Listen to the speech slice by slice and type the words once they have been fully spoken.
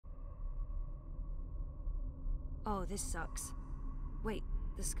Oh, this sucks. Wait,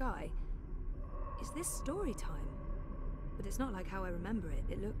 the sky? Is this story time? But it's not like how I remember it.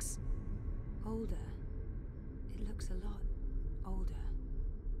 It looks... older. It looks a lot older.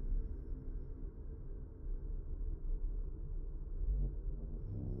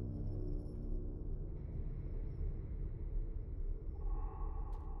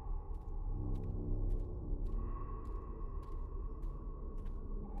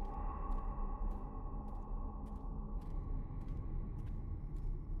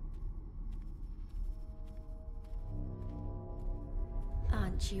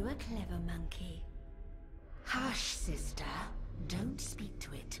 Aren't you a clever monkey? Hush, sister. Don't speak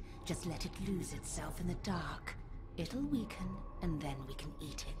to it. Just let it lose itself in the dark. It'll weaken, and then we can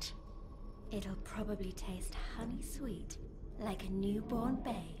eat it. It'll probably taste honey sweet, like a newborn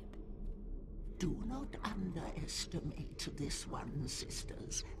babe. Do not underestimate this one,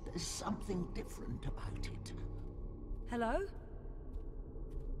 sisters. There's something different about it. Hello?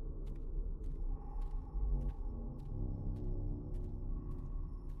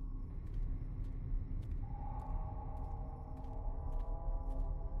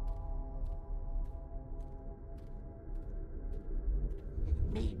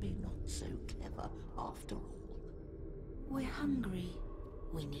 Maybe not so clever after all. We're hungry.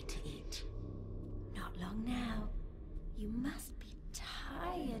 We need to eat. Not long now. You must be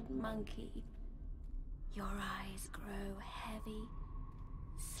tired, monkey. Your eyes grow heavy.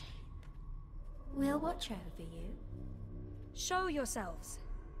 Sleep. We'll watch over you. Show yourselves!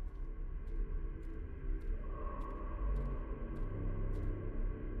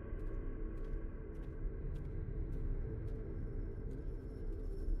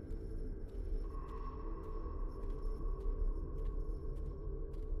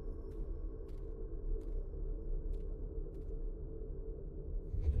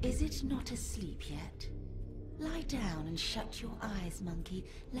 Is it not asleep yet? Lie down and shut your eyes, monkey.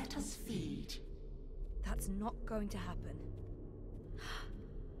 Let us feed. That's not going to happen.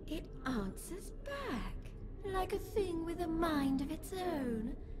 It answers back, like a thing with a mind of its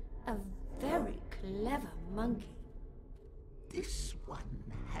own. A very clever monkey. This one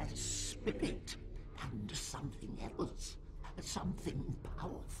has spirit and something else. Something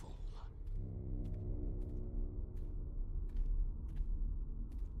powerful.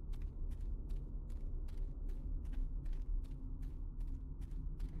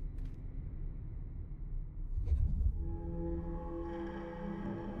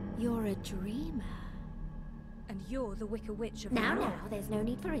 You're a dreamer. And you're the Wicker Witch of Now, the North. there's no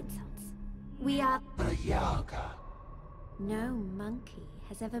need for insults. We are... The Yaga. No monkey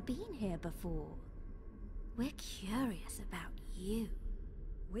has ever been here before. We're curious about you.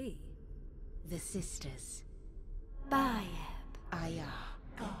 We? The sisters. Bayeb,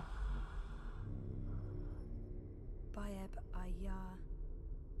 Yaga. Bayeb,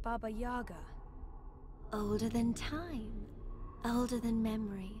 Baba Yaga. Older than time. Older than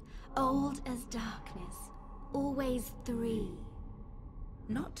memory. Old as darkness. Always three.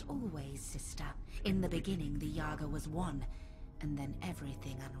 Not always, sister. In the beginning, the Yaga was one, and then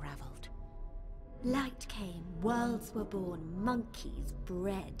everything unraveled. Light came, worlds were born, monkeys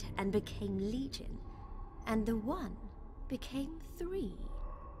bred and became legion. And the one became three.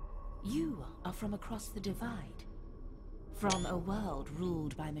 You are from across the divide. From a world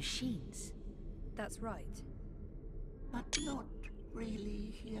ruled by machines. That's right. But not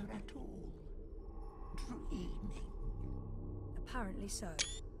really here at all. Dreaming. Apparently so.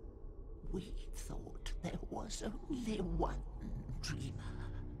 We thought there was only one dreamer.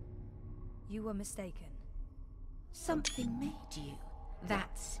 You were mistaken. Something made you.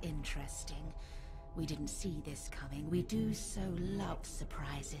 That's interesting. We didn't see this coming. We do so love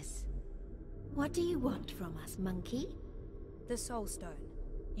surprises. What do you want from us, monkey? The Soul Stone.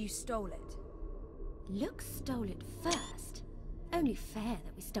 You stole it. Lux stole it first. Only fair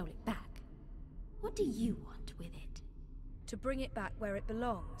that we stole it back. What do you want with it? To bring it back where it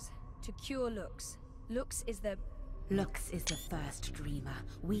belongs. To cure Lux. Lux is the... Lux is the first dreamer.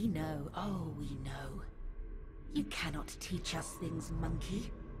 We know, oh we know. You cannot teach us things,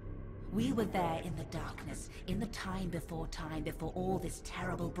 monkey. We were there in the darkness, in the time, before all this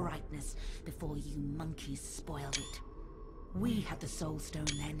terrible brightness, before you monkeys spoiled it. We had the Soul Stone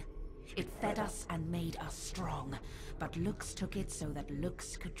then. It fed us and made us strong, but Lux took it so that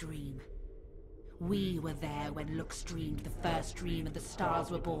Lux could dream. We were there when Lux dreamed the first dream and the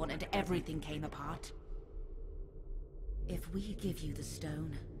stars were born and everything came apart. If we give you the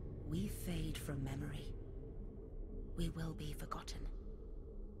stone, we fade from memory. We will be forgotten.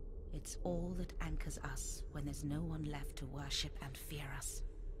 It's all that anchors us when there's no one left to worship and fear us.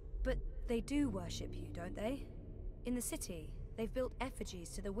 But they do worship you, don't they? In the city, they've built effigies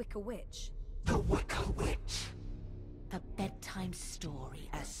to the Wicker Witch. The Wicker Witch! A bedtime story,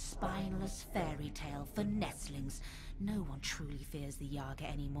 a spineless fairy tale for nestlings. No one truly fears the Yaga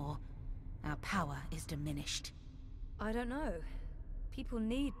anymore. Our power is diminished. I don't know. People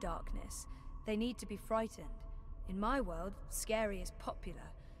need darkness. They need to be frightened. In my world, scary is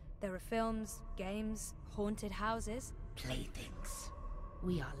popular. There are films, games, haunted houses. Playthings.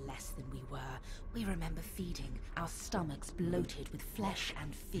 We are less than we were. We remember feeding, our stomachs bloated with flesh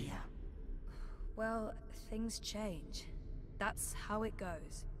and fear. Well, things change. That's how it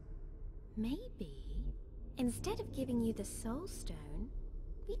goes. Maybe, instead of giving you the Soul Stone,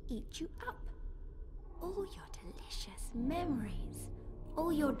 we eat you up. All your delicious memories,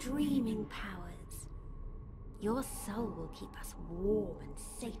 all your dreaming powers. Your soul will keep us warm and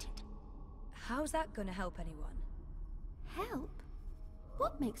sated. How's that gonna help anyone? Help?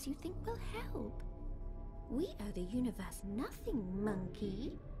 What makes you think we'll help? We owe the universe nothing,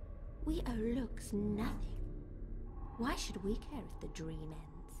 monkey. We owe looks nothing. Why should we care if the dream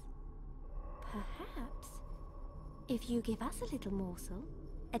ends? Perhaps, if you give us a little morsel,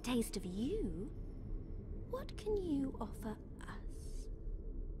 a taste of you, what can you offer us?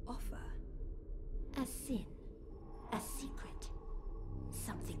 Offer? A sin, a secret,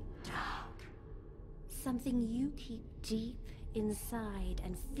 something dark, something you keep deep inside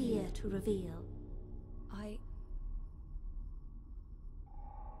and fear to reveal.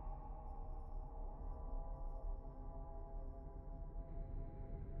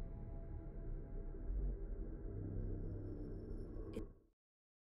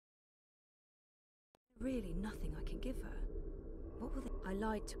 Really nothing I can give her. What will I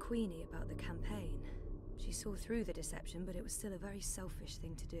lied to Queenie about the campaign. She saw through the deception, but it was still a very selfish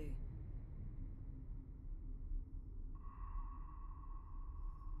thing to do.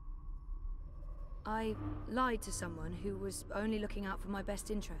 I lied to someone who was only looking out for my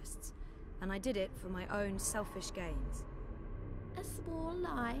best interests, and I did it for my own selfish gains. A small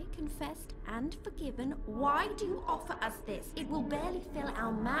lie, confessed and forgiven. Why do you offer us this? It will barely fill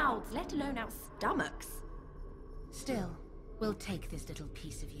our mouths, let alone our stomachs. Still, we'll take this little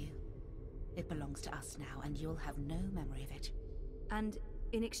piece of you. It belongs to us now, and you'll have no memory of it. And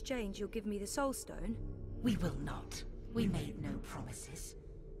in exchange, you'll give me the Soul Stone? We will not. We made no promises.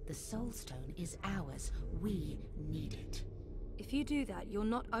 The Soul Stone is ours. We need it. If you do that, you'll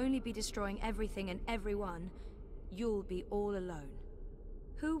not only be destroying everything and everyone, you'll be all alone.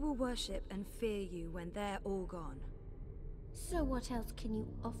 Who will worship and fear you when they're all gone? So what else can you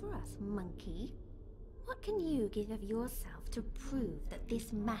offer us, monkey? What can you give of yourself to prove that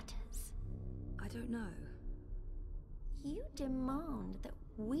this matters? I don't know. You demand that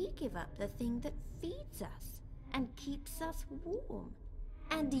we give up the thing that feeds us and keeps us warm.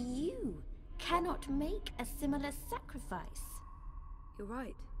 And you cannot make a similar sacrifice. You're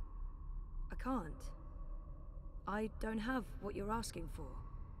right. I can't. I don't have what you're asking for.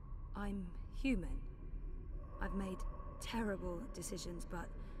 I'm human. I've made terrible decisions, but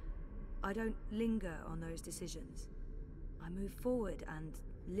I don't linger on those decisions. I move forward and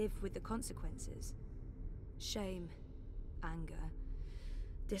live with the consequences. Shame, anger,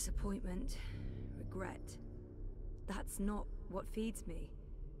 disappointment, regret. That's not what feeds me.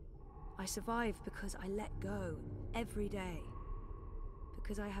 I survive because I let go every day.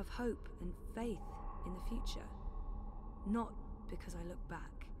 Because I have hope and faith in the future. Not because I look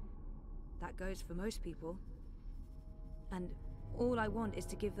back. That goes for most people. And all I want is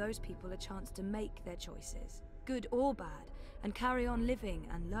to give those people a chance to make their choices, good or bad, and carry on living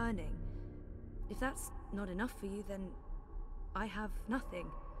and learning. If that's not enough for you, then I have nothing.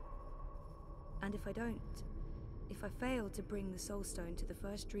 And if I don't, if I fail to bring the Soul Stone to the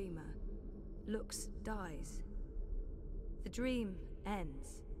first dreamer, Lux dies. The dream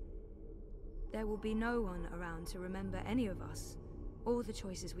ends. There will be no one around to remember any of us, or the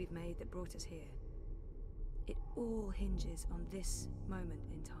choices we've made that brought us here. It all hinges on this moment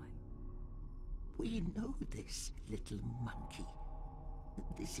in time. We know this, little monkey.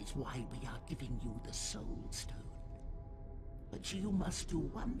 This is why we are giving you the Soul Stone. But you must do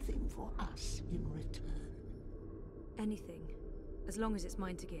one thing for us in return. Anything, as long as it's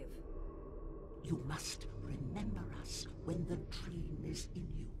mine to give. You must remember us when the dream is in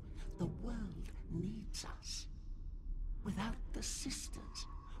you. The world needs us. Without the sisters,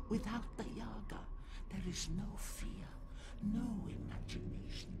 without the Yaga, there is no fear, no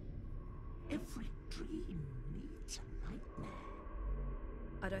imagination. Every dream needs a nightmare.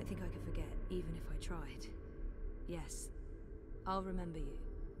 I don't think I could forget, even if I tried. Yes, I'll remember you.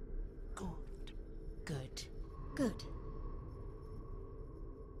 Good. Good. Good.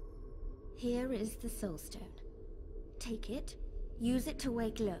 Here is the Soul Stone. take it. Use it to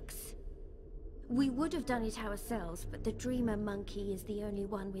wake Lux. We would have done it ourselves, but the Dreamer Monkey is the only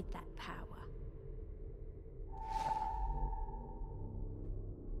one with that power.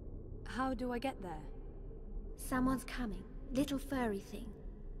 How do I get there? Someone's coming. Little furry thing.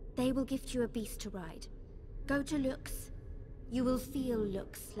 They will gift you a beast to ride. Go to Lux. You will feel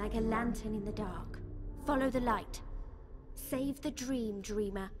Lux like a lantern in the dark. Follow the light. Save the dream,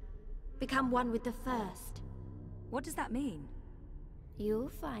 Dreamer. Become one with the first. What does that mean? You'll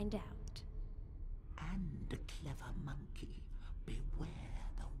find out. And, clever monkey, beware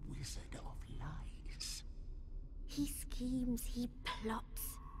the Wizard of Lies. He schemes, he plots.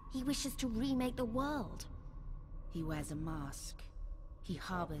 He wishes to remake the world. He wears a mask. He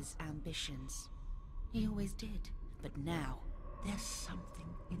harbors ambitions. He always did, but now... There's something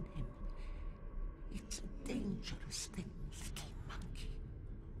in him. It's a dangerous thing, little